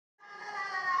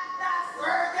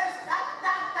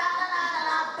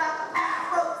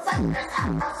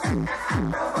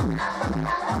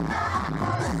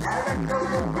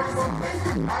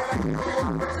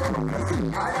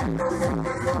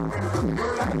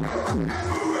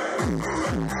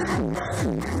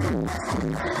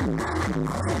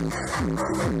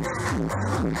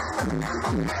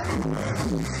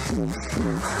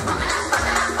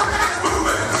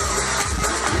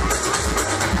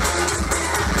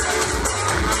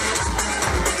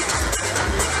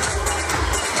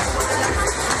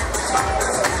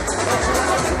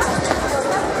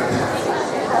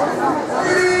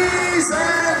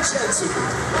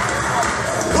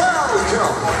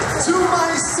Welcome to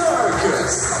my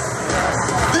circus.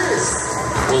 This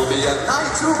will be a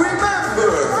night to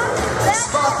remember.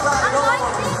 Spotlight on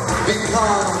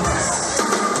becomes.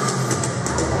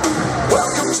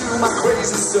 Welcome to my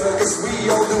crazy circus. We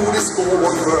all do this for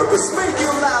one purpose. Make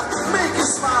you laugh, make you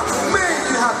smile, make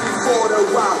you happy for a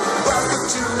while. Welcome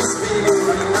to this big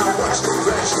arena. Watch the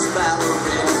precious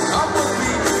ballerina. Come with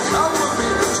me,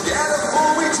 together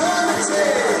for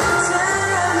eternity.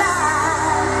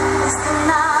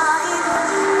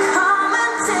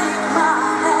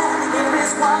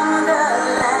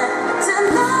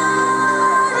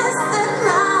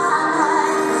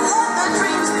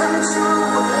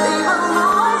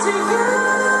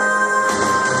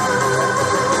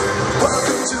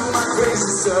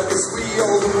 Circus, we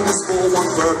all do this for one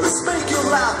purpose. Make you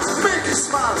laugh, make you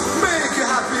smile, make you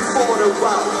happy for a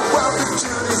while. Welcome to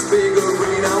this big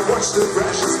arena. Watch the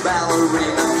precious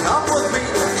ballerina. Come with me,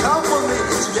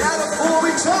 together for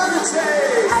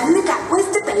eternity. And the guy with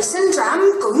the bass and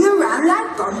drum going around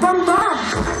like bum bum bum.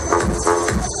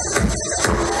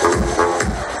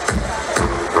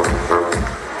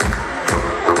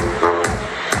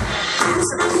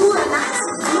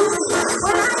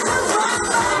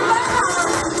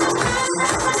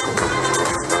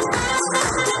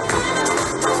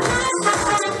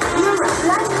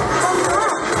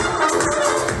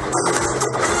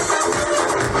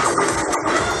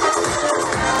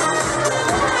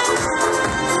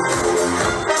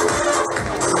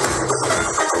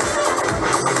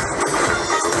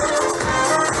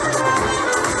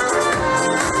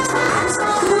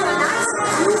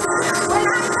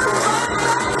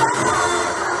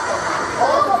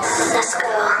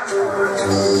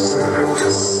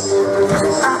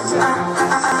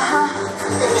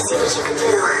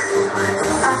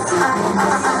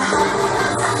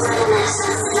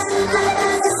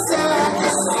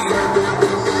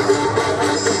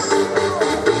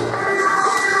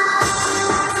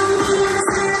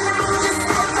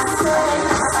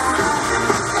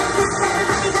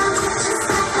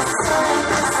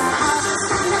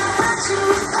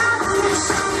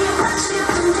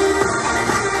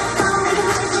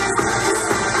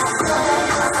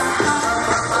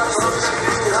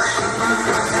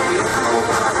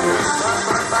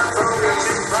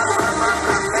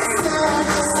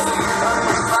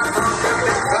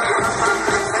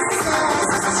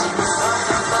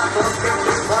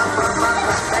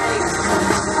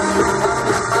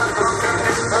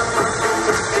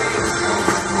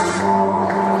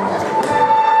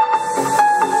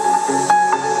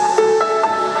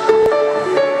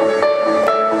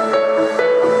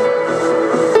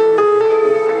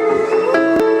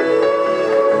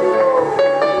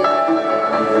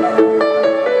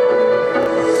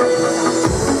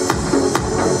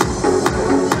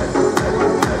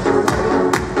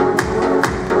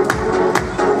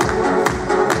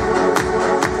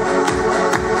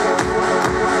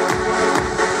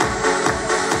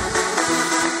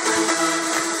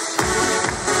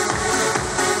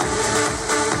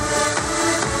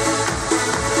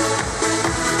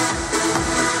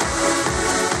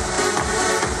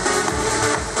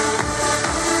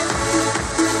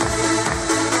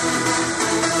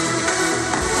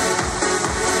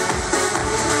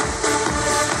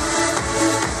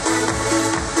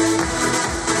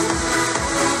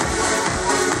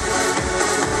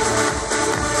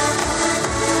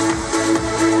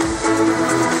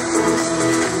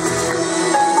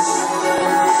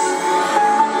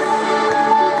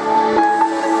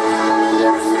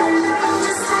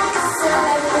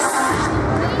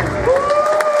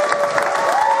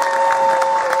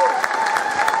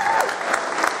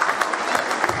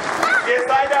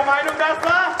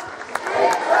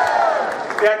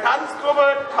 Der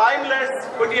Tanzgruppe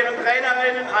Timelessin und ihren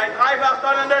Trainerinnen ein dreifach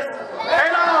donnerndes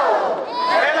Hello!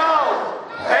 Hello!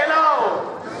 Hello!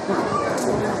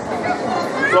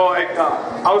 So, Ekta,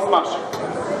 Ausmarsch!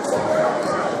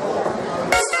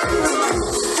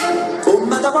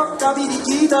 Come da porta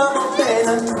pirichita va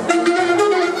bene,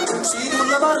 si non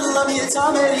la parla miezza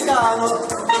americano.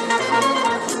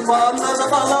 quando si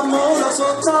fa l'amore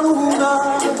sotto la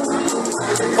luna,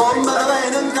 come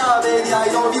viene in cave di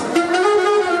I love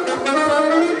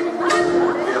you.